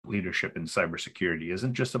leadership in cybersecurity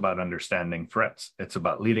isn't just about understanding threats. It's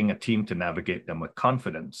about leading a team to navigate them with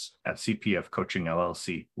confidence. At CPF Coaching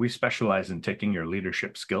LLC, we specialize in taking your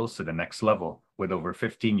leadership skills to the next level. With over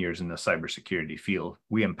 15 years in the cybersecurity field,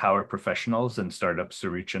 we empower professionals and startups to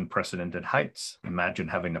reach unprecedented heights. Imagine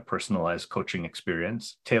having a personalized coaching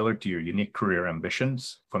experience tailored to your unique career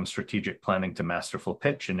ambitions. From strategic planning to masterful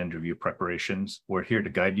pitch and interview preparations, we're here to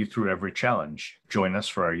guide you through every challenge. Join us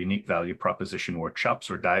for our unique value proposition workshops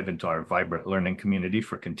or dive into our vibrant learning community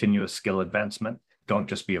for continuous skill advancement. Don't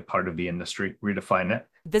just be a part of the industry, redefine it.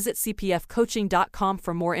 Visit cpfcoaching.com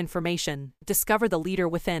for more information. Discover the leader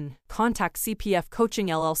within. Contact CPF Coaching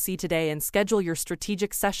LLC today and schedule your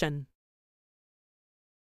strategic session.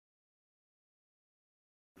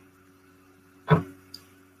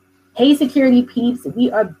 Hey, security peeps.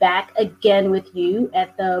 We are back again with you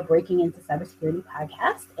at the Breaking Into Cybersecurity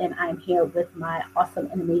podcast. And I'm here with my awesome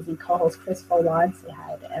and amazing co-host, Chris Folon. Say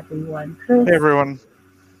hi to everyone, Chris. Hey, everyone.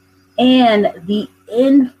 And the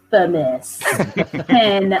infamous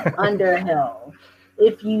Ken Underhill.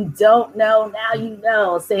 If you don't know, now you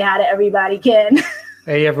know. Say hi to everybody, Ken.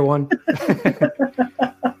 Hey, everyone.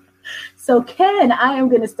 So, Ken, I am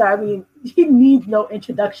going to start. He needs no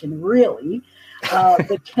introduction, really.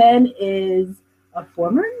 But Ken is a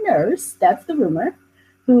former nurse, that's the rumor,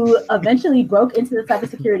 who eventually broke into the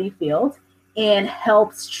cybersecurity field and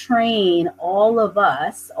helps train all of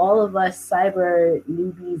us cyber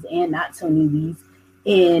newbies and not so newbies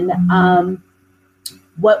in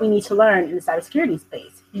what we need to learn in the cybersecurity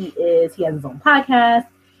space. He has his own podcast.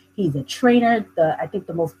 He's a trainer, I think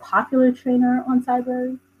the most popular trainer on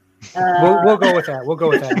cyber. We'll go with that. We'll go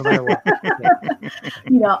with that no matter what.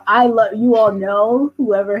 Yeah. I love, you all know,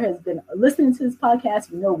 whoever has been listening to this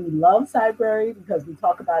podcast, we love Cyber because we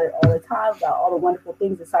talk about it all the time, about all the wonderful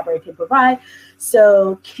things that Cyber can provide.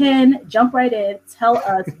 So Ken, jump right in. Tell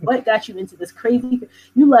us what got you into this crazy.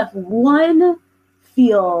 You left one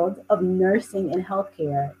field of nursing and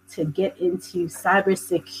healthcare to get into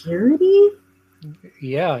cybersecurity.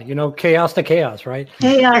 Yeah, chaos to chaos, right?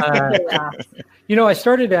 Chaos to chaos. I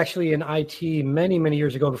started actually in IT many, many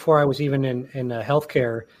years ago before I was even in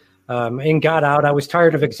healthcare, and got out. I was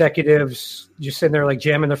tired of executives just sitting there like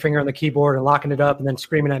jamming their finger on the keyboard and locking it up and then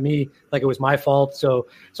screaming at me like it was my fault. So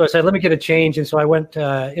I said, let me get a change. And so I went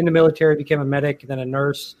in the military, became a medic, then a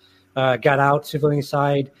nurse, got out civilian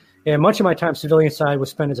side. And much of my time civilian side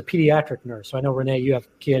was spent as a pediatric nurse. So I know, Renee, you have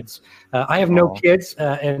kids. I have no kids,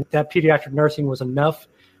 and that pediatric nursing was enough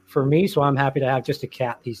for me. So I'm happy to have just a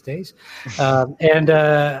cat these days. I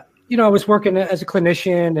was working as a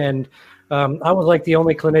clinician, and I was like the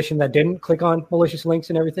only clinician that didn't click on malicious links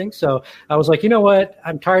and everything. So I was like, you know what?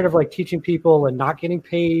 I'm tired of teaching people and not getting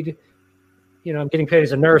paid. I'm getting paid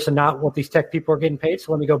as a nurse and not what these tech people are getting paid.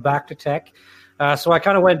 So let me go back to tech. So I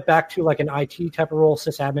kind of went back to an IT type of role,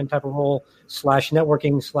 sysadmin type of role,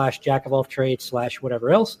 /networking, /jack of all trades,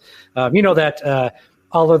 /whatever else. That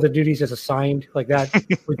all of the duties as assigned like that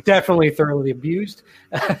were definitely thoroughly abused.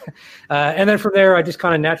 And then from there, I just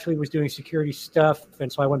kind of naturally was doing security stuff.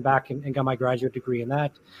 And so I went back and got my graduate degree in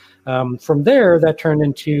that. From there, that turned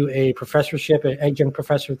into a professorship, an adjunct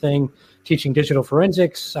professor thing, teaching digital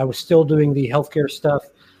forensics. I was still doing the healthcare stuff.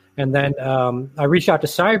 And then I reached out to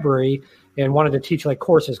Cybery and wanted to teach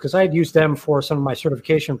courses because I had used them for some of my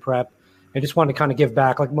certification prep and just wanted to kind of give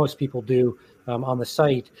back like most people do on the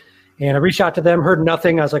site. And I reached out to them, heard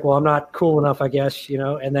nothing. I was like, well, I'm not cool enough, I guess,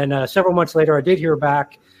 And then several months later, I did hear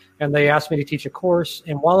back and they asked me to teach a course.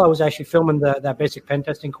 And while I was actually filming that basic pen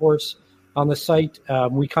testing course on the site,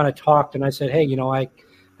 we kind of talked and I said, hey,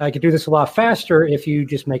 I could do this a lot faster if you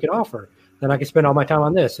just make an offer. Then I could spend all my time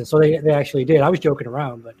on this. And so they actually did. I was joking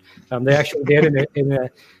around, but they actually did, and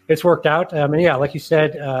it's worked out. And yeah, like you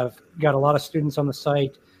said, got a lot of students on the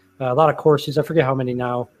site, a lot of courses. I forget how many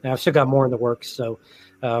now. And I've still got more in the works. So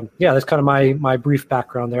that's kind of my brief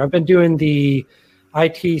background there. I've been doing the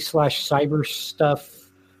IT/cyber stuff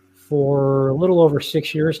for a little over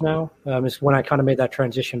 6 years now. Is when I kind of made that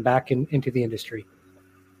transition back into the industry.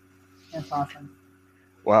 That's awesome.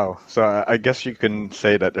 Wow. So I guess you can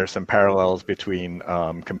say that there's some parallels between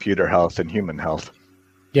computer health and human health.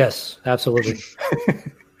 Yes, absolutely.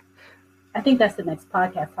 I think that's the next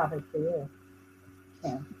podcast topic for you.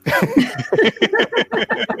 Yeah.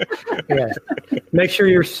 Yeah. Make sure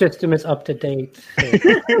your system is up to date.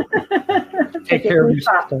 Take care of your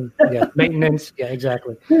system. Yeah. Maintenance. Yeah,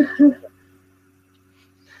 exactly.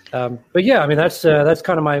 But yeah, I mean, that's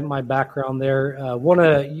kind of my background there.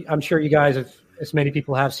 I'm sure you guys have, as many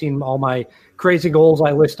people have seen all my crazy goals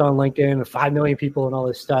I list on LinkedIn, 5 million people and all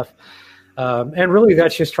this stuff. And really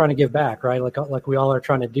that's just trying to give back, right? Like we all are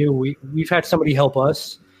trying to do. We've had somebody help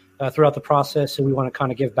us throughout the process. So we want to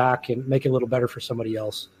kind of give back and make it a little better for somebody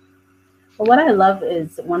else. Well, what I love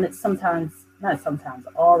is when it's not sometimes,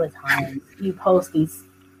 all the time, you post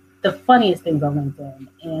the funniest things on LinkedIn,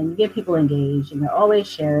 and you get people engaged, and you're always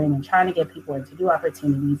sharing and trying to get people into new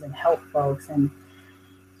opportunities and help folks. And,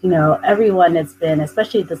 everyone that's been,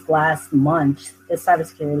 especially this last month, this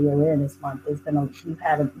Cybersecurity Awareness Month, we've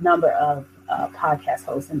had a number of podcast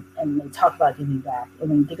hosts, and they talk about giving back. And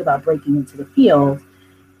when you think about breaking into the field,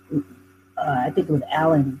 I think it was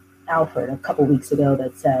Alan Alford a couple weeks ago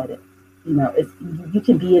that said, you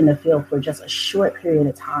can be in the field for just a short period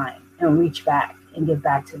of time and reach back and give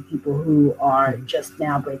back to people who are just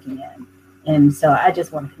now breaking in. And so I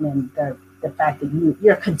just want to commend the fact that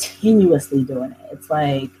you're continuously doing it. It's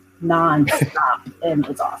like nonstop, and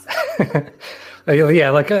it's awesome. Yeah,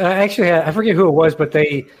 like I forget who it was, but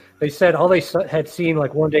they said all they had seen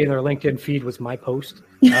like one day in their LinkedIn feed was my post.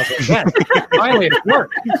 And I was like, yes, finally it's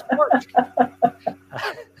worked. It's worked.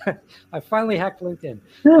 I finally hacked LinkedIn.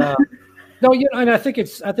 No, and I think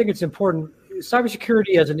it's important.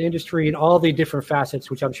 Cybersecurity as an industry and all the different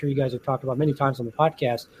facets, which I'm sure you guys have talked about many times on the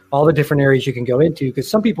podcast, all the different areas you can go into, because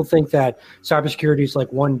some people think that cybersecurity is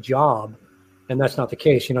like one job, and that's not the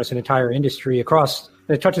case. It's an entire industry across,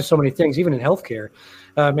 and it touches so many things, even in healthcare.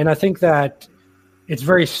 And I think that it's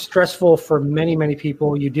very stressful for many, many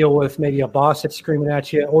people. You deal with maybe a boss that's screaming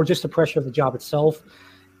at you, or just the pressure of the job itself.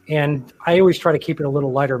 And I always try to keep it a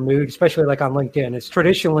little lighter mood, especially like on LinkedIn. It's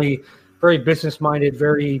traditionally very business-minded,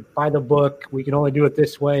 very by the book. We can only do it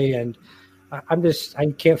this way, and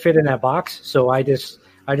I can't fit in that box. So I just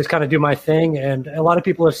kind of do my thing. And a lot of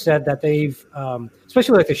people have said that they've,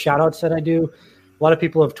 especially like the shout-outs that I do. A lot of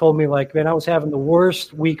people have told me like, man, I was having the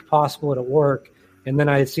worst week possible at work, and then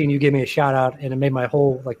I had seen you give me a shout-out, and it made my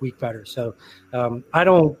whole week better. So I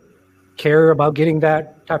don't care about getting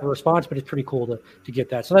that type of response, but it's pretty cool to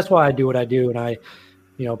get that. So that's why I do what I do, and I,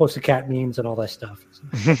 post the cat memes and all that stuff.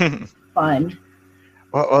 Fun.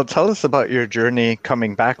 Well, tell us about your journey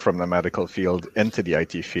coming back from the medical field into the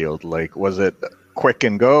IT field. Like, was it quick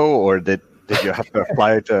and go, or did you have to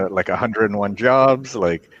apply to 101 jobs?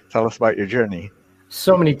 Like, tell us about your journey.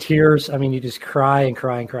 So many tears. I mean, you just cry and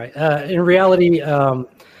cry and cry. In reality,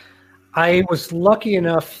 I was lucky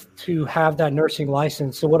enough to have that nursing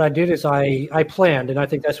license. So what I did is I planned, and I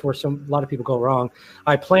think that's where a lot of people go wrong.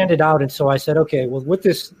 I planned it out, and so I said, okay, well, with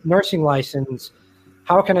this nursing license,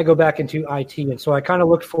 how can I go back into IT? And so I kind of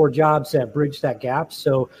looked for jobs that bridge that gap.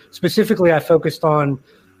 So specifically, I focused on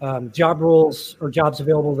job roles or jobs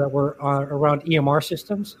available that were around EMR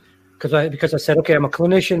systems, because I said, okay, I'm a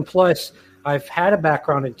clinician, plus I've had a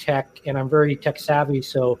background in tech, and I'm very tech savvy.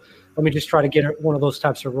 So let me just try to get one of those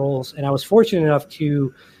types of roles. And I was fortunate enough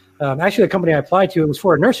to, actually the company I applied to, it was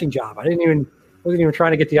for a nursing job. I wasn't even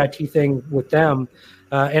trying to get the IT thing with them.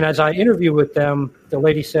 And as I interviewed with them, the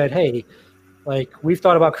lady said, hey, we've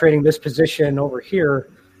thought about creating this position over here.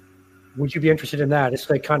 Would you be interested in that? It's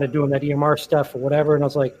kind of doing that EMR stuff or whatever. And I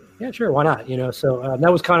was like, yeah, sure. Why not? So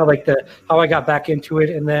that was kind of how I got back into it.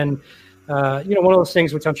 And then, one of those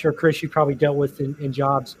things, which I'm sure, Chris, you probably dealt with in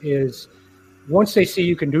jobs, is once they see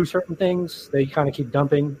you can do certain things, they kind of keep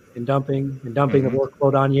dumping the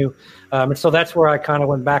workload on you. And so that's where I kind of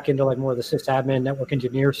went back into more of the sysadmin, network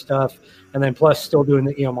engineer stuff, and then plus still doing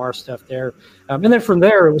the EMR stuff there. And then from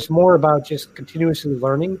there, it was more about just continuously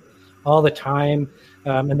learning all the time.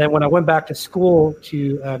 And then when I went back to school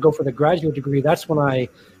to go for the graduate degree, that's when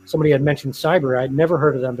somebody had mentioned cyber. I'd never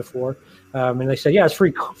heard of them before. And they said, yeah, it's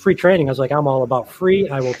free training. I was like, I'm all about free.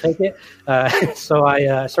 I will take it. So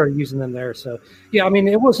I started using them there. So, yeah, I mean,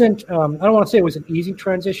 it wasn't, I don't want to say it was an easy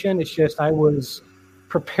transition. It's just I was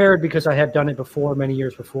prepared because I had done it before, many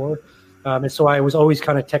years before. And so I was always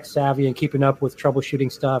kind of tech savvy and keeping up with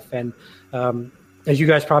troubleshooting stuff. And as you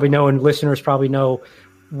guys probably know, and listeners probably know,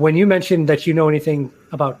 when you mention that you know anything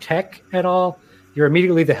about tech at all, you're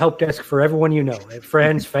immediately the help desk for everyone you know,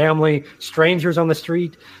 friends, family, strangers on the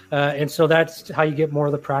street. And so that's how you get more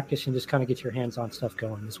of the practice and just kind of get your hands on stuff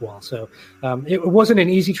going as well. So it wasn't an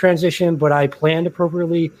easy transition, but I planned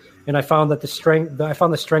appropriately. And I found that I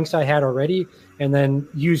found the strengths I had already, and then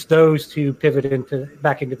used those to pivot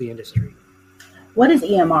back into the industry. What is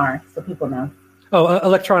EMR, so people know? Oh,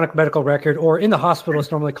 electronic medical record, or in the hospital,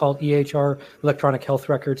 it's normally called EHR, electronic health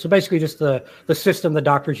record. So basically just the system the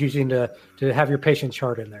doctor's using to have your patient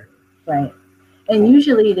chart in there. Right. And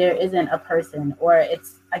usually there isn't a person, or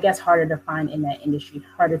it's, I guess, harder to find in that industry,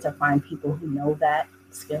 harder to find people who know that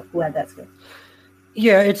skill, who have that skill.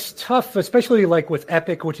 Yeah, it's tough, especially with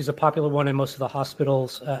Epic, which is a popular one in most of the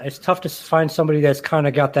hospitals. It's tough to find somebody that's kind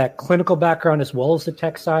of got that clinical background as well as the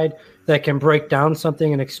tech side that can break down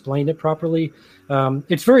something and explain it properly.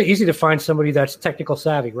 It's very easy to find somebody that's technical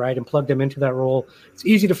savvy, right, and plug them into that role. It's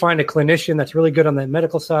easy to find a clinician that's really good on the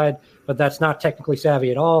medical side, but that's not technically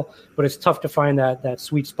savvy at all. But it's tough to find that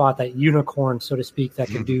sweet spot, that unicorn, so to speak, that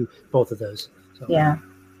can do both of those. So, yeah.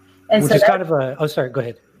 And which so is kind of a, oh, sorry, go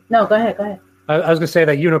ahead. No, go ahead. I was going to say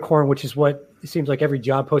that unicorn, which is what it seems like every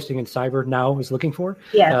job posting in cyber now is looking for.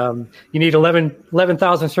 Yeah. You need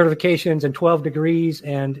 11,000 certifications and 12 degrees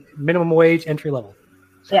and minimum wage entry level.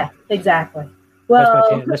 So, yeah, exactly.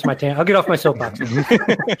 Well, that's my tan. I'll get off my soapbox.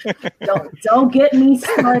 don't get me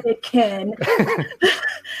started, Ken.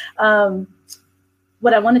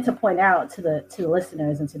 What I wanted to point out to the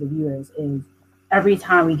listeners and to the viewers is every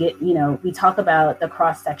time we get, we talk about the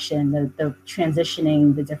cross section, the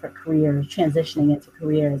transitioning, the different careers, transitioning into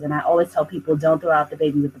careers, and I always tell people, don't throw out the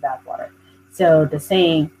baby with the bathwater. So the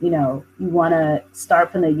saying, you want to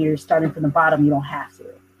start from starting from the bottom, you don't have to.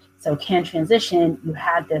 So can transition, you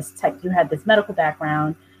had this medical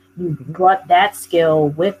background, you brought that skill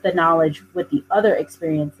with the knowledge, with the other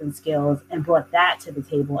experience and skills, and brought that to the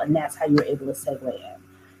table, and that's how you were able to segue in.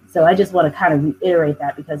 So I just want to kind of reiterate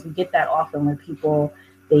that, because we get that often where people,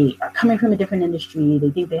 they are coming from a different industry,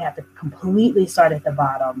 they think they have to completely start at the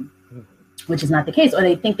bottom, which is not the case, or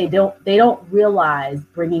they think they don't realize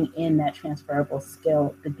bringing in that transferable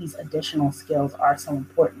skill, that these additional skills are so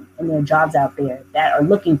important. And there are jobs out there that are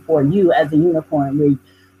looking for you as a unicorn, where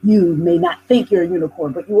you may not think you're a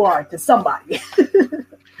unicorn, but you are to somebody.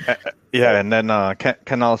 Yeah, and then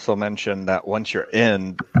Ken also mentioned that once you're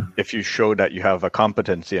in, if you show that you have a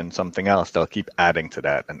competency in something else, they'll keep adding to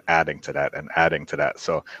that and adding to that and adding to that.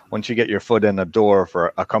 So once you get your foot in the door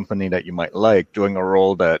for a company that you might like, doing a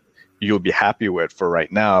role that you'll be happy with for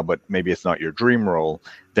right now, but maybe it's not your dream role,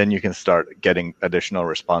 then you can start getting additional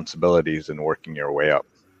responsibilities and working your way up.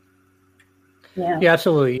 Yeah,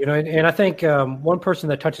 absolutely. And I think one person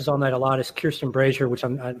that touches on that a lot is Kirsten Brazier, which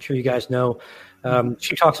I'm sure you guys know.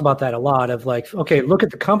 She talks about that a lot, of like, okay, look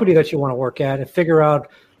at the company that you want to work at and figure out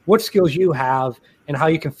what skills you have and how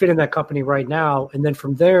you can fit in that company right now. And then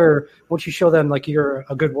from there, once you show them like you're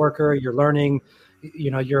a good worker, you're learning,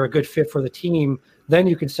 you're a good fit for the team, then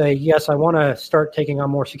you can say, yes, I want to start taking on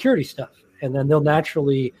more security stuff. And then they'll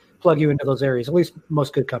naturally plug you into those areas. At least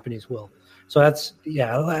most good companies will. So that's,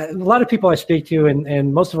 a lot of people I speak to,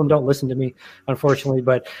 and most of them don't listen to me, unfortunately,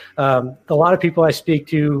 but a lot of people I speak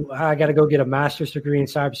to, I got to go get a master's degree in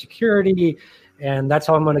cybersecurity, and that's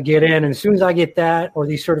how I'm going to get in. And as soon as I get that, or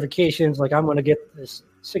these certifications, like I'm going to get this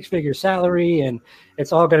 6-figure salary, and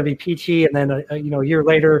it's all going to be peachy. And then a year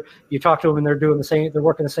later, you talk to them, and they're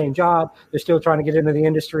working the same job. They're still trying to get into the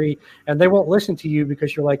industry, and they won't listen to you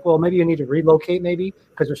because you're like, well, maybe you need to relocate, maybe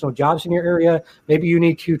because there's no jobs in your area. Maybe you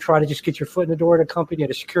need to try to just get your foot in the door at a company, at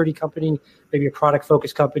a security company, maybe a product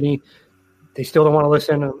focused company. They still don't want to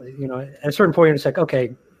listen. At a certain point, it's like,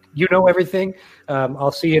 okay, you know everything.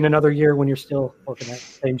 I'll see you in another year when you're still working at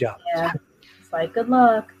the same job. Yeah, it's like, good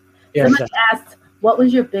luck. Yeah, Somebody asked, what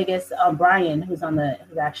was your biggest, Brian, who's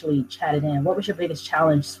actually chatted in, what was your biggest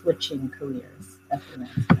challenge switching careers?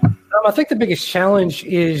 I think the biggest challenge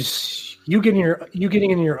is you getting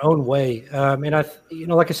in your own way. And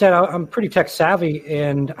like I said, I'm pretty tech savvy,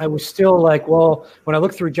 and I was still like, well, when I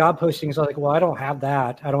look through job postings, I was like, well, I don't have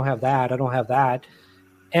that. I don't have that. I don't have that.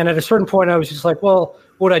 And at a certain point, I was just like, well,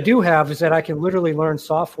 what I do have is that I can literally learn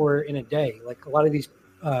software in a day. Like a lot of these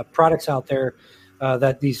products out there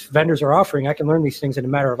that these vendors are offering, I can learn these things in a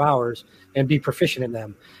matter of hours and be proficient in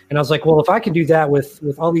them. And I was like, well, if I can do that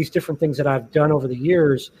with all these different things that I've done over the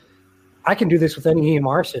years, I can do this with any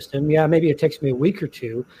EMR system. Yeah, maybe it takes me a week or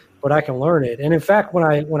two, but I can learn it. And in fact, when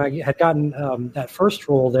I had gotten that first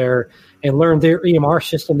role there and learned their EMR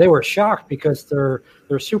system, they were shocked because their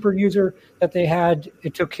super user that they had,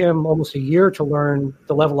 it took him almost a year to learn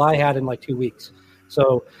the level I had in like 2 weeks.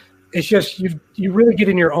 So it's just you really get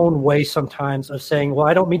in your own way sometimes of saying, well,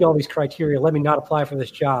 I don't meet all these criteria. Let me not apply for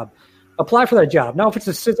this job. Apply for that job. Now, if it's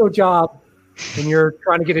a CISO job and you're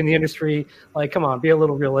trying to get in the industry, like, come on, be a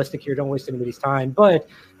little realistic here. Don't waste anybody's time. But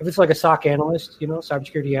if it's like a SOC analyst,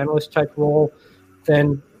 cybersecurity analyst type role,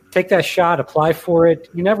 then take that shot, apply for it.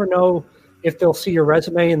 You never know if they'll see your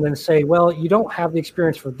resume and then say, well, you don't have the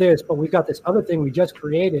experience for this, but we've got this other thing we just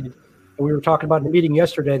created. And we were talking about in the meeting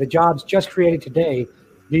yesterday, the job's just created today.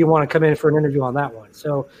 Do you want to come in for an interview on that one?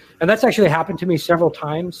 So, and that's actually happened to me several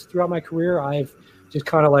times throughout my career. I've just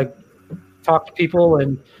kind of like talked to people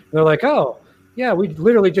and they're like, oh, yeah, we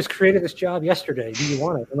literally just created this job yesterday. Do you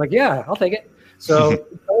want it? I'm like, yeah, I'll take it. So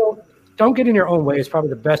don't get in your own way is probably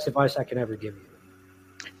the best advice I can ever give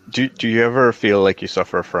you. Do you ever feel like you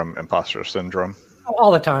suffer from imposter syndrome?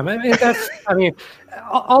 All the time.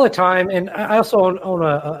 All the time. And I also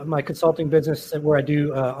own my consulting business where I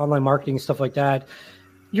do online marketing and stuff like that.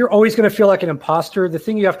 You're always going to feel like an imposter. The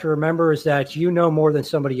thing you have to remember is that you know more than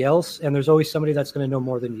somebody else, and there's always somebody that's going to know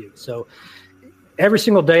more than you. So every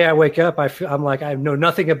single day I wake up, I'm like, I know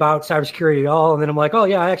nothing about cybersecurity at all. And then I'm like, oh,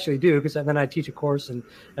 yeah, I actually do. Because then I teach a course and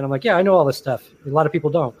I'm like, yeah, I know all this stuff. A lot of people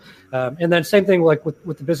don't. And then same thing like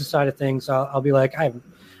with the business side of things, I'll be like, I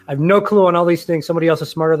have no clue on all these things. Somebody else is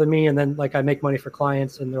smarter than me. And then like I make money for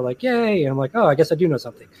clients and they're like, yay. And I'm like, oh, I guess I do know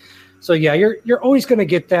something. So yeah, you're always going to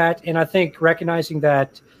get that. And I think recognizing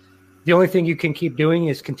that the only thing you can keep doing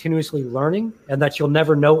is continuously learning and that you'll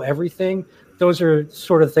never know everything. Those are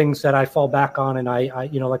sort of things that I fall back on. And I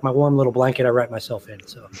like my warm little blanket, I wrap myself in.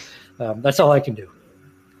 So that's all I can do.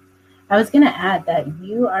 I was going to add that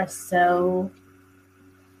you are so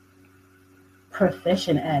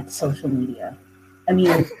proficient at social media. I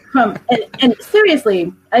mean, and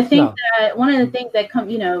seriously, I think that one of the things that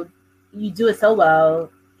you do it so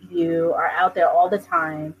well. You are out there all the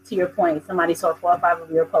time. To your point, somebody saw 4 or 5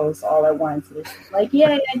 of your posts all at once. It's like,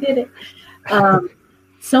 yay, I did it.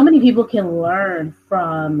 So many people can learn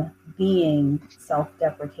from being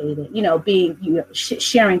self-deprecated,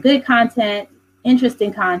 sharing good content,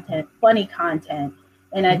 interesting content, funny content.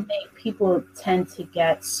 And I think people tend to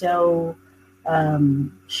get so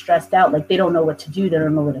stressed out, like they don't know what to do. They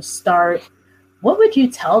don't know where to start. What would you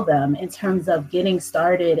tell them in terms of getting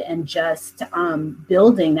started and just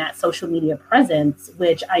building that social media presence,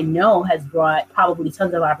 which I know has brought probably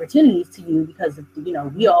tons of opportunities to you because,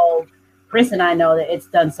 Chris and I know that it's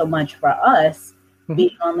done so much for us,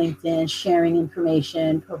 being on LinkedIn, sharing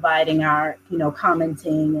information, providing our,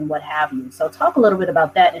 commenting and what have you. So talk a little bit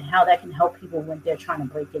about that and how that can help people when they're trying to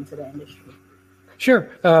break into the industry.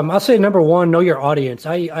 Sure. I'll say number one, know your audience.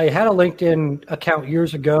 I had a LinkedIn account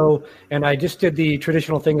years ago, and I just did the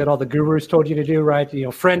traditional thing that all the gurus told you to do, right?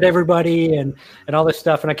 Friend everybody and all this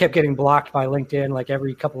stuff. And I kept getting blocked by LinkedIn like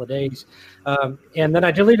every couple of days. And then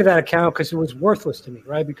I deleted that account because it was worthless to me,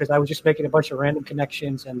 right? Because I was just making a bunch of random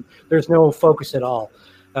connections and there's no focus at all.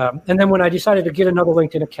 And then when I decided to get another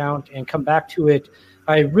LinkedIn account and come back to it,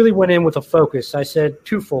 I really went in with a focus. I said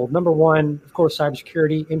twofold. Number one, of course,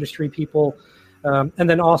 cybersecurity, industry people. And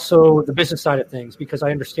then also the business side of things, because I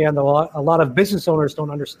understand that a lot of business owners don't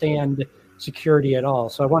understand security at all.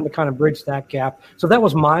 So I wanted to kind of bridge that gap. So that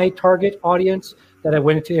was my target audience that I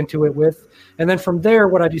went into it with. And then from there,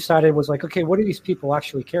 what I decided was like, okay, what do these people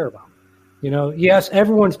actually care about? Yes,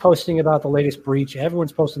 everyone's posting about the latest breach.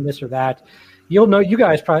 Everyone's posting this or that. You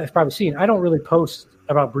guys probably seen, I don't really post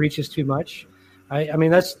about breaches too much. I mean,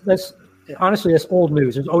 that's honestly, that's old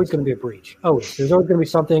news. There's always going to be a breach. There's always going to be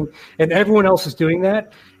something, and everyone else is doing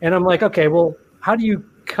that. And I'm like, okay, well, how do you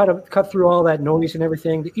cut through all that noise and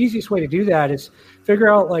everything? The easiest way to do that is figure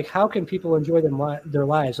out like how can people enjoy their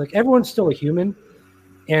lives. Like everyone's still a human,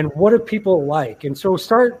 and what do people like? And so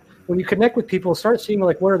when you connect with people, start seeing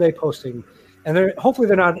like what are they posting, and hopefully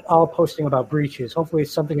they're not all posting about breaches. Hopefully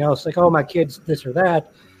it's something else like, oh, my kid's this or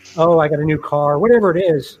that. Oh, I got a new car. Whatever it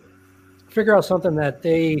is, figure out something that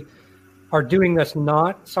they are doing that's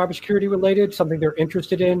not cybersecurity related, something they're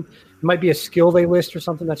interested in. It might be a skill they list or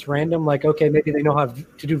something that's random, like, okay, maybe they know how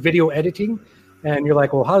to do video editing. And you're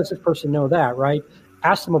like, well, how does this person know that, right?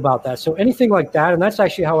 Ask them about that. So anything like that, and that's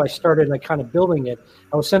actually how I started like kind of building it.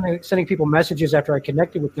 I was sending people messages after I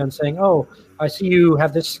connected with them saying, oh, I see you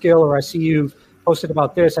have this skill, or I see you've posted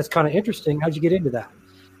about this. That's kind of interesting. How'd you get into that?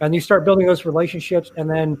 And you start building those relationships. And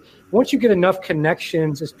then once you get enough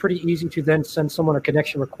connections, it's pretty easy to then send someone a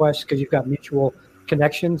connection request because you've got mutual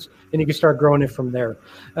connections, and you can start growing it from there.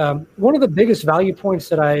 One of the biggest value points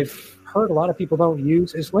that I've heard a lot of people don't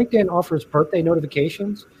use is LinkedIn offers birthday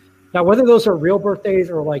notifications. Now, whether those are real birthdays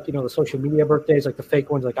or like, the social media birthdays, like the fake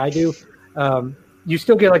ones like I do, you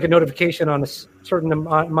still get like a notification on a certain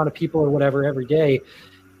amount of people or whatever every day.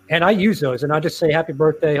 And I use those, and I just say, happy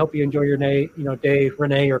birthday, hope you enjoy your day,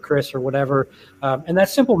 Renee or Chris or whatever. And that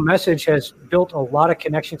simple message has built a lot of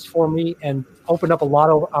connections for me and opened up a lot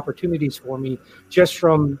of opportunities for me just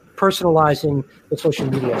from personalizing the social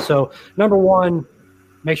media. So number one,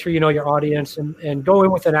 make sure you know your audience and go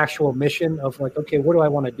in with an actual mission of like, okay, what do I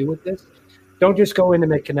want to do with this? Don't just go in to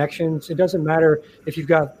make connections. It doesn't matter if you've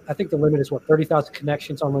got, I think the limit is 30,000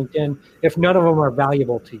 connections on LinkedIn, if none of them are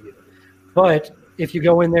valuable to you. But if you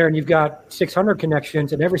go in there and you've got 600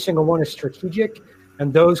 connections and every single one is strategic,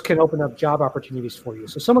 and those can open up job opportunities for you.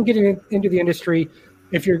 So someone getting into the industry,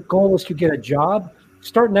 if your goal is to get a job,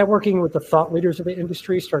 start networking with the thought leaders of the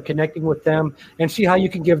industry, start connecting with them and see how you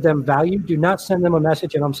can give them value. Do not send them a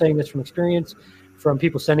message. And I'm saying this from experience, from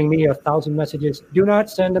people sending me 1,000 messages. Do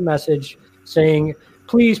not send a message saying,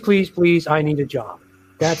 please, please, please, I need a job.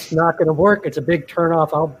 That's not going to work. It's a big turnoff.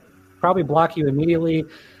 I'll probably block you immediately.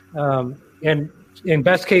 And in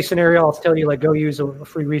best case scenario, I'll tell you, like, go use a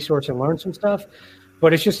free resource and learn some stuff.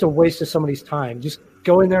 But it's just a waste of somebody's time. Just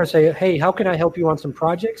go in there and say, hey, how can I help you on some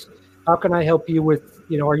projects? How can I help you with,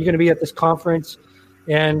 are you going to be at this conference?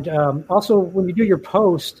 And also, when you do your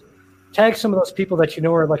post, tag some of those people that you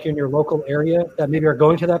know are like in your local area that maybe are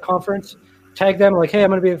going to that conference. Tag them like, hey, I'm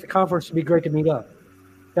going to be at the conference. It'd be great to meet up.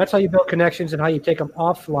 That's how you build connections and how you take them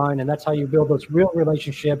offline. And that's how you build those real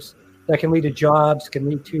relationships that can lead to jobs, can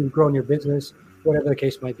lead to growing your business, whatever the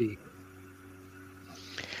case might be.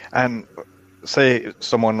 And say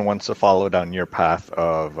someone wants to follow down your path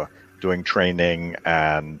of doing training,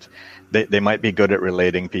 and they might be good at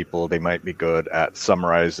relating people. They might be good at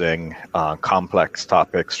summarizing complex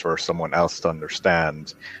topics for someone else to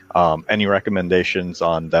understand. Any recommendations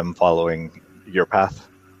on them following your path?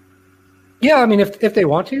 Yeah, I mean, if they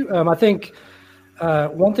want to, I think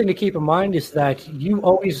one thing to keep in mind is that you're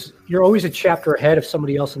always a chapter ahead of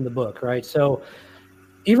somebody else in the book, right? So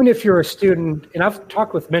even if you're a student, and I've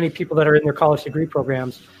talked with many people that are in their college degree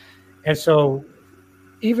programs, and so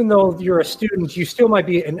even though you're a student, you still might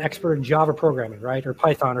be an expert in Java programming, right? Or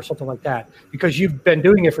Python or something like that, because you've been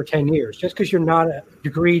doing it for 10 years. Just because you're not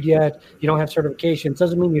degreed yet, you don't have certifications,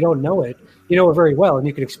 doesn't mean you don't know it. You know it very well, and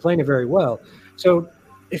you can explain it very well. So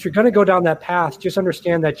if you're going to go down that path, just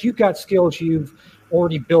understand that you've got skills you've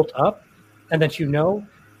already built up and that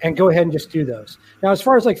and go ahead and just do those. Now, as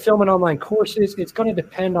far as like filming online courses, it's going to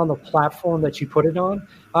depend on the platform that you put it on.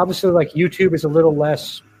 Obviously, like YouTube is a little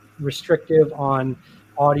less restrictive on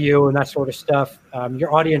audio and that sort of stuff.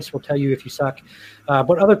 Your audience will tell you if you suck.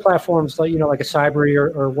 But other platforms like, like a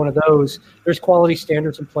Cybersecurity or one of those, there's quality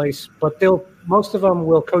standards in place, but most of them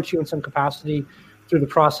will coach you in some capacity through the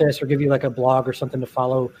process or give you like a blog or something to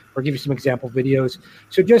follow or give you some example videos.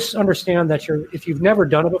 So just understand that if you've never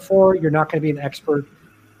done it before, you're not going to be an expert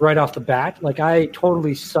right off the bat. Like I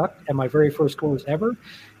totally sucked at my very first course ever,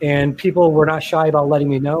 and people were not shy about letting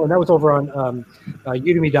me know. And that was over on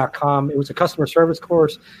udemy.com. It was a customer service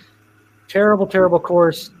course. Terrible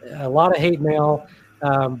course, a lot of hate mail.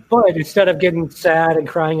 But instead of getting sad and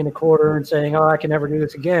crying in a corner and saying, oh, I can never do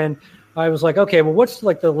this again, I was like, okay, well, what's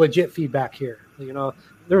like the legit feedback here?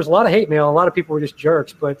 There was a lot of hate mail. A lot of people were just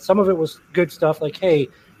jerks, but some of it was good stuff like, hey,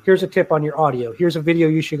 here's a tip on your audio. Here's a video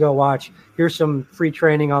you should go watch. Here's some free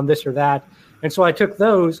training on this or that. And so I took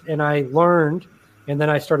those and I learned, and then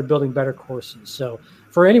I started building better courses. So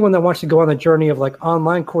for anyone that wants to go on the journey of like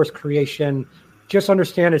online course creation, just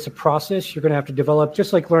understand it's a process you're going to have to develop,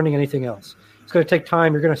 just like learning anything else. It's going to take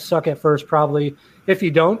time. You're going to suck at first, probably. If you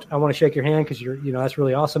don't, I want to shake your hand because that's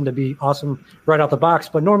really awesome to be awesome right out the box.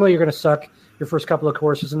 But normally you're going to suck your first couple of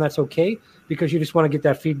courses, and that's okay because you just want to get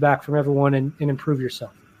that feedback from everyone and improve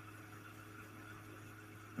yourself.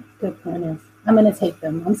 Good plan is I'm going to take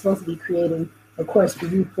them. I'm supposed to be creating a course for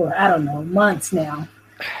you for, I don't know, months now.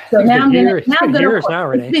 So now I'm going to, it's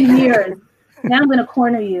been years. Now I'm going to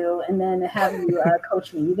corner you and then have you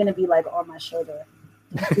coach me. You're going to be like on my shoulder.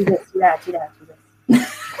 Do this, do that, do that, do this.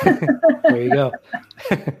 There you go.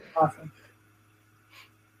 Awesome.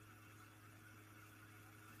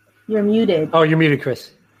 You're muted. Oh, you're muted,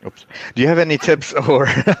 Chris. Oops. Do you have any tips or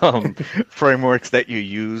frameworks that you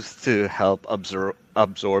use to help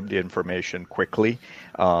absorb the information quickly?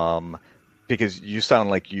 Because you sound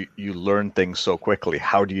like you learn things so quickly.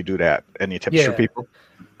 How do you do that? Any tips for people?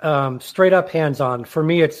 Straight up hands-on. For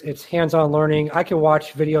me, it's hands-on learning. I can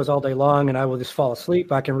watch videos all day long and I will just fall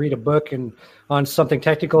asleep. I can read a book and on something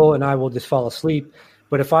technical and I will just fall asleep.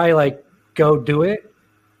 But if I like go do it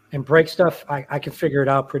and break stuff, I can figure it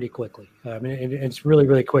out pretty quickly. I mean, it's really,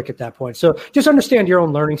 really quick at that point. So just understand your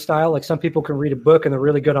own learning style. Like some people can read a book and they're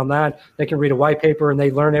really good on that. They can read a white paper and they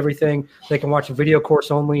learn everything. They can watch a video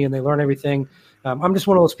course only and they learn everything. I'm just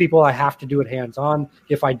one of those people. I have to do it hands-on.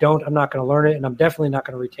 If I don't, I'm not going to learn it, and I'm definitely not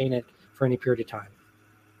going to retain it for any period of time.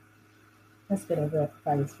 That's good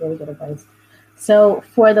advice. Really good advice. So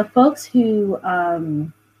for the folks who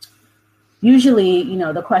usually,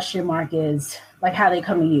 the question mark is like how they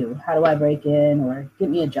come to you. How do I break in or get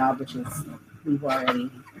me a job, which is we've already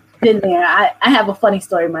been there. I have a funny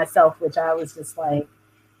story myself, which I was just like,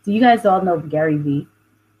 do you guys all know Gary Vee?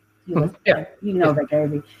 Yeah. You know about Gary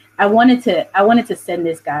Vee. I wanted to send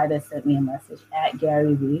this guy that sent me a message at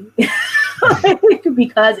Gary Vee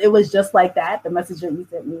because it was just like that. The message that you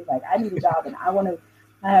sent me, like, I need a job and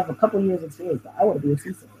I have a couple years experience, but I want to be a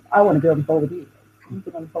CISO. I want to be on the phone with you. You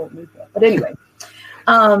can on the phone with me. But anyway,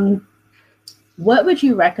 what would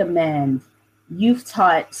you recommend you've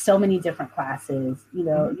taught so many different classes,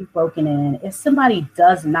 you've broken in. If somebody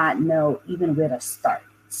does not know even where to start,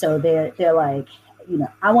 so they're like,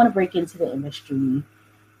 I want to break into the industry.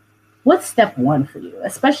 What's step one for you?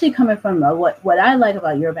 Especially coming from what I like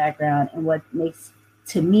about your background and what makes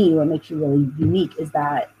you really unique is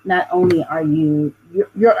that not only are you're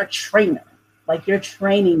a trainer, like you're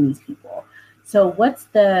training these people. So what's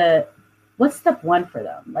step one for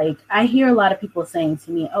them? Like I hear a lot of people saying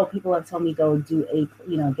to me, oh, people have told me go do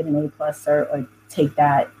get an A+ cert or take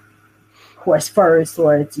that course first,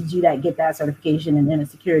 or to do that, get that certification and then a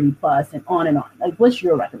Security Plus and on and on. Like what's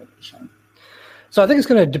your recommendation? So I think it's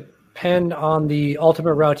going to depend on the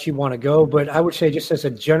ultimate route you want to go, but I would say just as a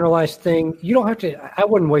generalized thing, you don't have to, I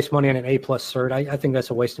wouldn't waste money on an A+ cert. I think that's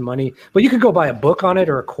a waste of money, but you could go buy a book on it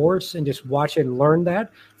or a course and just watch it and learn that.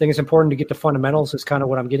 I think it's important to get the fundamentals is kind of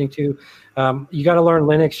what I'm getting to. You got to learn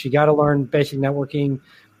Linux, you got to learn basic networking.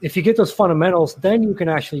 If you get those fundamentals, then you can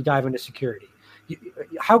actually dive into security.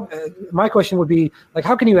 My question would be like,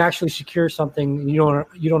 how can you actually secure something and you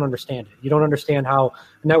don't understand it? You don't understand how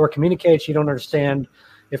a network communicates. You don't understand.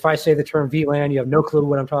 If I say the term VLAN, you have no clue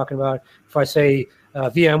what I'm talking about. If I say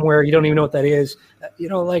VMware, you don't even know what that is.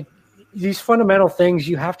 Like these fundamental things,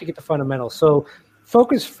 you have to get the fundamentals. So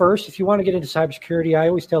focus first. If you want to get into cybersecurity, I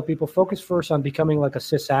always tell people focus first on becoming like a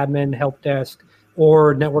sysadmin, help desk,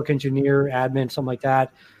 or network engineer, admin, something like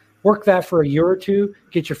that. Work that for a year or two,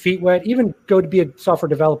 get your feet wet, even go to be a software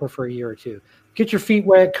developer for a year or two. Get your feet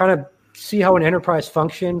wet, kind of see how an enterprise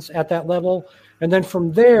functions at that level. And then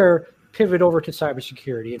from there, pivot over to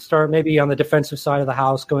cybersecurity and start maybe on the defensive side of the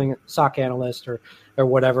house, going SOC analyst or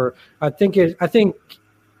whatever. I think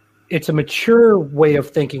it's a mature way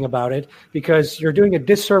of thinking about it because you're doing a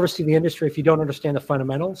disservice to the industry if you don't understand the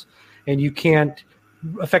fundamentals and you can't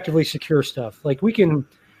effectively secure stuff. Like we can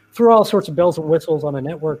throw all sorts of bells and whistles on a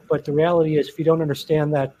network, but the reality is if you don't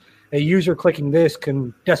understand that a user clicking this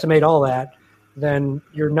can decimate all that, then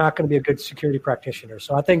you're not going to be a good security practitioner.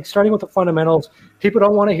 So I think starting with the fundamentals, people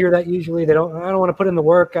don't want to hear that usually. I don't want to put in the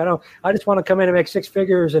work. I just want to come in and make six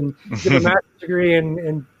figures and get a master's degree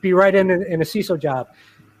and be right in a CISO job.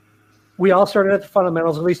 We all started at the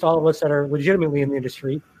fundamentals, at least all of us that are legitimately in the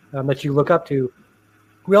industry that you look up to.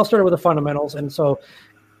 We all started with the fundamentals. And so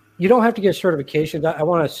you don't have to get certifications. I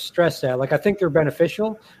want to stress that. Like, I think they're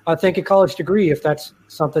beneficial. I think a college degree, if that's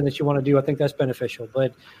something that you want to do, I think that's beneficial.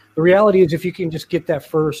 But the reality is if you can just get that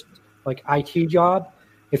first like IT job,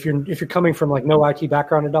 if you're coming from like no IT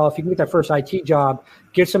background at all, if you can get that first IT job,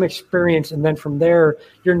 get some experience, and then from there,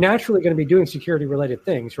 you're naturally going to be doing security related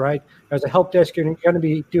things, right? As a help desk, you're going to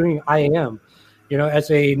be doing IAM.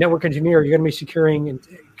 As a network engineer, you're going to be securing and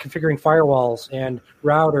configuring firewalls and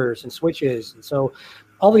routers and switches. And so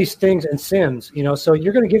all these things and SIMs, so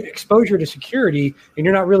you're going to get exposure to security and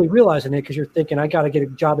you're not really realizing it because you're thinking, I got to get a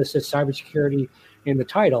job that says cybersecurity in the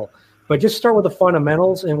title. But just start with the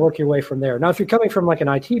fundamentals and work your way from there. Now, if you're coming from like an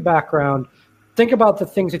IT background, think about the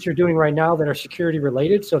things that you're doing right now that are security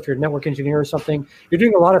related. So if you're a network engineer or something, you're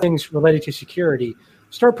doing a lot of things related to security.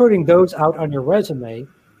 Start putting those out on your resume.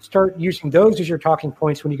 Start using those as your talking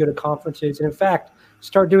points when you go to conferences. And in fact,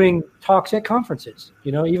 start doing talks at conferences,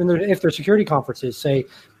 even if they're security conferences. Say,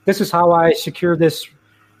 this is how I secure this,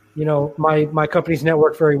 my company's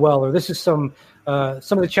network very well, or this is some of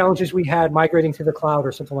the challenges we had migrating to the cloud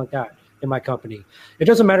or something like that in my company. It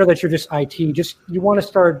doesn't matter that you're just IT, you want to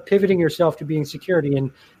start pivoting yourself to being security.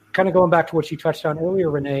 And kind of going back to what you touched on earlier,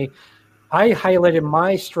 Renee, I highlighted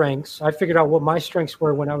my strengths. I figured out what my strengths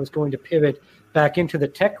were when I was going to pivot back into the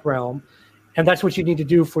tech realm. And that's what you need to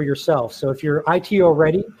do for yourself. So if you're IT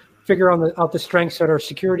already, figure out the strengths that are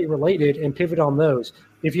security related and pivot on those.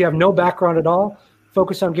 If you have no background at all,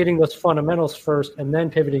 focus on getting those fundamentals first and then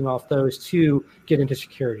pivoting off those to get into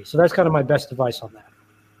security. So that's kind of my best advice on that.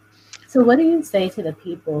 So what do you say to the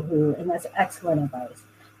people who, and that's excellent advice.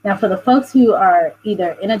 Now, for the folks who are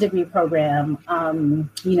either in a degree program,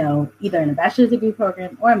 either in a bachelor's degree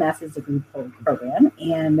program or a master's degree program,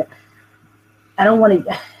 and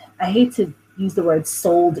I hate to use the word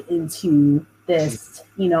sold into this,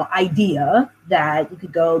 idea that you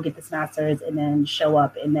could go get this master's and then show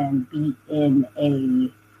up and then be in a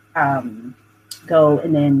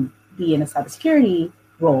cybersecurity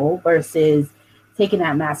role versus taking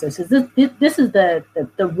that master's. Because this is the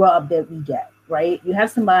rub that we get, right? You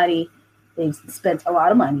have somebody, they've spent a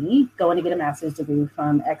lot of money going to get a master's degree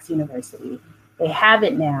from X university. They have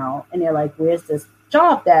it now, and they're like, where's this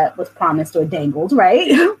job that was promised or dangled,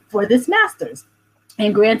 right, for this master's?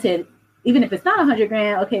 And granted, even if it's not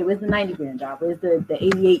 $100,000, okay, where's the $90,000 job? Where's the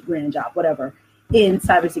 $88,000 job? Whatever, in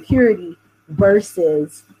cybersecurity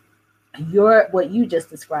versus what you just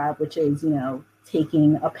described, which is,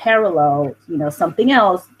 taking a parallel, something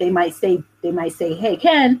else. They might say, hey,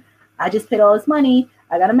 Ken, I just paid all this money.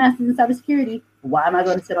 I got a master's in cybersecurity. Why am I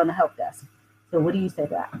going to sit on the help desk? So what do you say to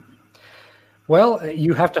that? Well,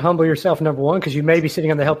 you have to humble yourself, number one, because you may be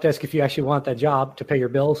sitting on the help desk if you actually want that job to pay your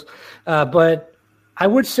bills. But I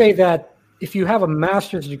would say that if you have a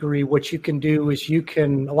master's degree, what you can do is a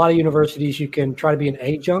lot of universities, you can try to be an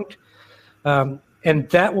adjunct. And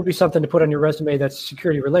that will be something to put on your resume that's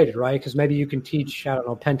security related, right? Because maybe you can teach, I don't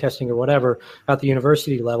know, pen testing or whatever at the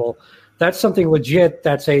university level. That's something legit.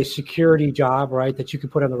 That's a security job, right? That you can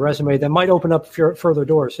put on the resume that might open up further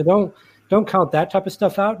doors. So don't count that type of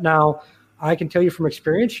stuff out. Now, I can tell you from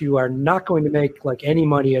experience, you are not going to make like any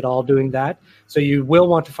money at all doing that. So you will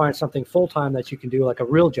want to find something full-time that you can do, like a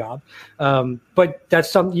real job. But that's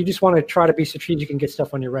something you just want to try to be strategic and get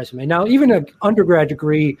stuff on your resume. Now, even an undergrad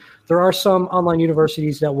degree, there are some online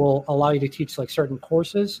universities that will allow you to teach like certain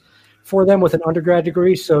courses for them with an undergrad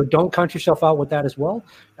degree. So don't count yourself out with that as well.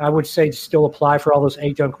 I would say still apply for all those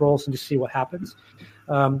adjunct roles and just see what happens.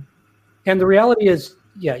 And the reality is,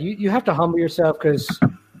 yeah, you have to humble yourself, because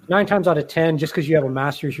 9 times out of 10, just because you have a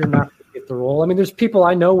master's, you're not going to get the role. I mean, there's people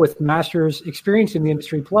I know with master's experience in the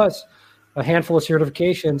industry, plus a handful of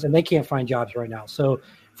certifications, and they can't find jobs right now. So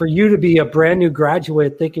for you to be a brand new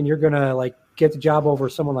graduate thinking you're going to like get the job over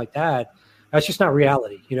someone like that, that's just not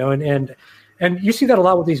reality, and you see that a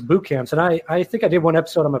lot with these boot camps. And I think I did one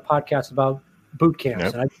episode on my podcast about boot camps.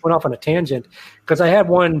 Yep. And I went off on a tangent because I had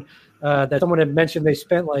one that someone had mentioned they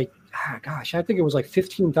spent like, I think it was like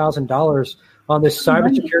 $15,000 on this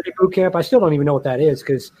cybersecurity boot camp. I still don't even know what that is,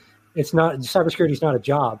 because cybersecurity is not a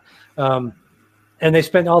job. And they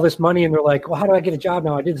spent all this money and they're like, well, how do I get a job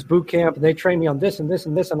now? I did this boot camp and they trained me on this and this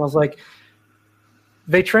and this. And I was like,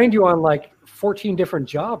 they trained you on like 14 different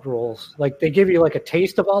job roles. Like they give you like a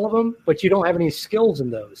taste of all of them, but you don't have any skills in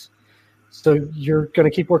those. So you're going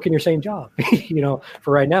to keep working your same job,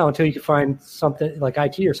 for right now until you can find something like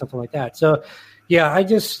IT or something like that. So yeah, I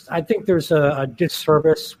think there's a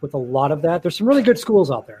disservice with a lot of that. There's some really good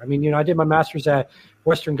schools out there. I mean, I did my master's at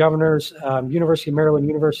Western Governors, University of Maryland,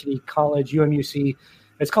 University College, UMUC.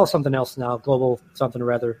 It's called something else now, Global something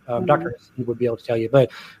or other. Dr. He would be able to tell you.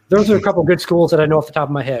 But those are a couple of good schools that I know off the top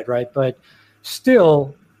of my head, right? But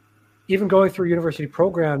still, even going through a university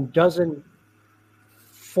program doesn't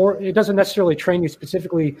necessarily train you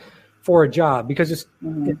specifically for a job, because it's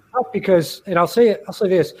tough because, and I'll say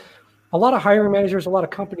this, a lot of hiring managers, a lot of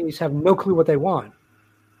companies have no clue what they want.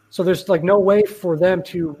 So there's like no way for them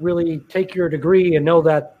to really take your degree and know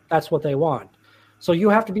that that's what they want. So you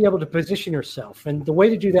have to be able to position yourself. And the way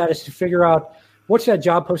to do that is to figure out, what's that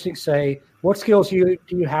job posting say? What skills do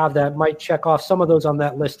you have that might check off some of those on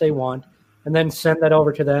that list they want? And then send that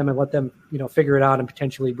over to them and let them, figure it out and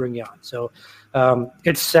potentially bring you on. So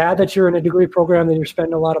it's sad that you're in a degree program that you're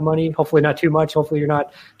spending a lot of money. Hopefully not too much. Hopefully you're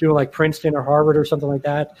not doing like Princeton or Harvard or something like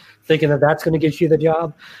that, thinking that that's going to get you the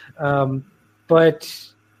job. But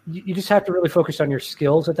you just have to really focus on your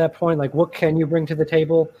skills at that point. Like, what can you bring to the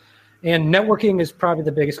table? And networking is probably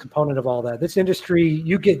the biggest component of all that. This industry,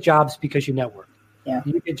 you get jobs because you network. Yeah.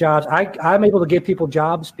 You get jobs. I'm able to give people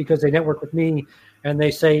jobs because they network with me and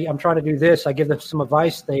they say, I'm trying to do this. I give them some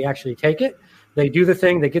advice. They actually take it. They do the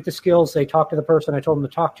thing. They get the skills. They talk to the person I told them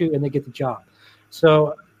to talk to, and they get the job.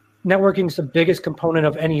 So networking is the biggest component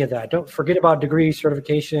of any of that. Don't forget about degrees,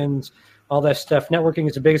 certifications, all that stuff. Networking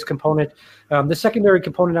is the biggest component. The secondary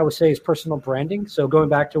component, I would say, is personal branding. So going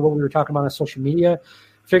back to what we were talking about on social media,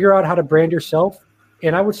 figure out how to brand yourself.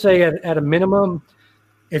 And I would say at a minimum,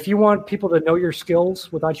 if you want people to know your skills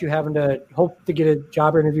without you having to hope to get a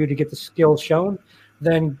job interview to get the skills shown,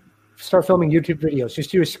 then start filming YouTube videos.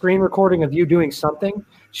 Just do a screen recording of you doing something,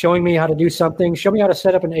 showing me how to do something. Show me how to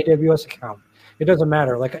set up an AWS account. It doesn't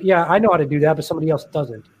matter. Like, yeah, I know how to do that, but somebody else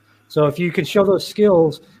doesn't. So if you can show those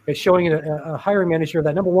skills, it's showing a hiring manager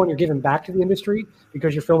that, number one, you're giving back to the industry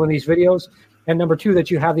because you're filming these videos. And number two, that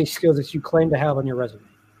you have these skills that you claim to have on your resume.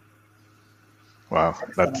 Wow,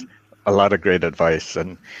 that's a lot of great advice.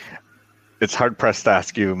 And it's hard pressed to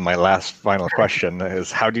ask you my last final question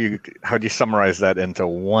is how do you summarize that into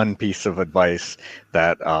one piece of advice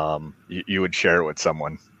that you would share with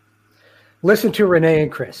someone? Listen to Renee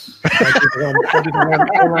and Chris. The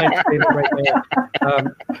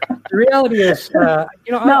reality is,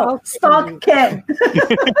 stalk Ken.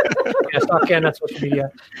 Yeah, stalk Ken on social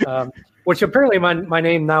media. Which apparently my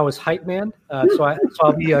name now is Hype Man. So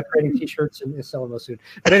I'll be creating T-shirts and selling those soon.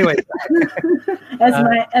 But anyway,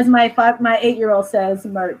 as my 8-year-old says,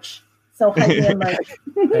 merch. So Hype Man merch.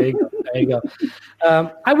 There you go.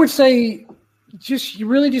 I would say you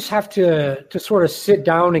really just have to sort of sit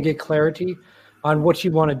down and get clarity on what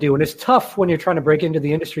you want to do. And it's tough when you're trying to break into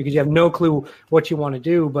the industry because you have no clue what you want to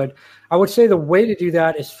do. But I would say the way to do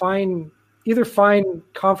that is either find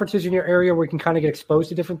conferences in your area where you can kind of get exposed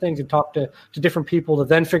to different things and talk to different people to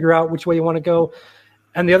then figure out which way you want to go.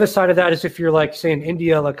 And the other side of that is if you're like, say, in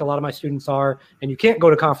India, like a lot of my students are, and you can't go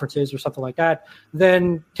to conferences or something like that,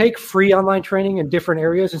 then take free online training in different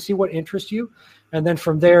areas and see what interests you. And then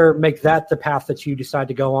from there, make that the path that you decide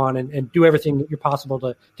to go on and do everything that you're possible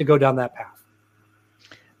to go down that path.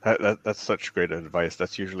 That's such great advice.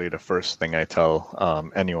 That's usually the first thing I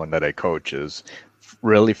tell anyone that I coach is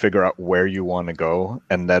really figure out where you want to go.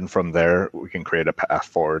 And then from there, we can create a path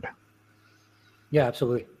forward. Yeah,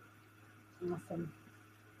 absolutely. Awesome.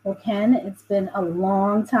 Well, Ken, it's been a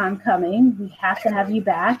long time coming. We have to have you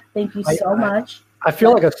back. Thank you so much. I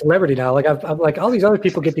feel like a celebrity now. Like I'm like all these other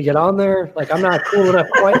people get to get on there. Like I'm not cool enough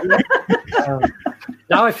quite yet.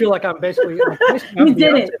 Now I feel like I'm basically. You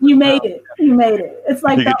did it. You made it. You made it. It's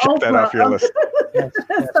like you the can check that off your Oprah. list. Yes,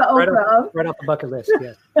 It's the Oprah. right off the bucket list.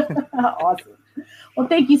 Yes. Awesome. Well,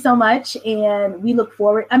 thank you so much. And we look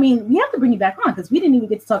forward. I mean, we have to bring you back on because we didn't even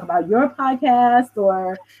get to talk about your podcast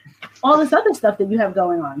or all this other stuff that you have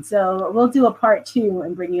going on. So we'll do a part 2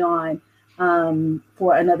 and bring you on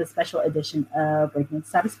for another special edition of Breaking Into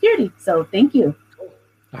Cybersecurity. So thank you.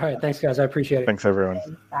 All right. Thanks, guys. I appreciate it. Thanks, everyone.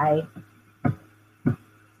 Okay, bye.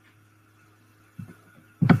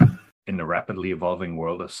 In the rapidly evolving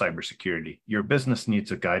world of cybersecurity, your business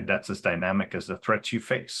needs a guide that's as dynamic as the threats you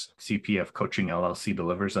face. CPF Coaching LLC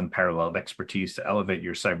delivers unparalleled expertise to elevate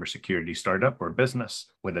your cybersecurity startup or business.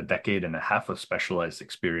 With a decade and a half of specialized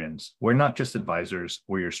experience, we're not just advisors,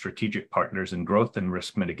 we're your strategic partners in growth and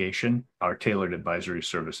risk mitigation. Our tailored advisory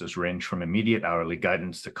services range from immediate hourly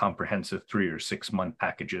guidance to comprehensive 3 or 6 month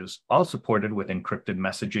packages, all supported with encrypted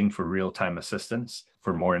messaging for real-time assistance.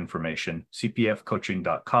 For more information,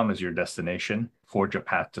 cpfcoaching.com is your destination. Forge a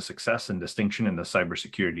path to success and distinction in the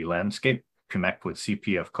cybersecurity landscape. Connect with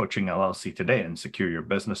CPF Coaching LLC today and secure your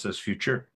business's future.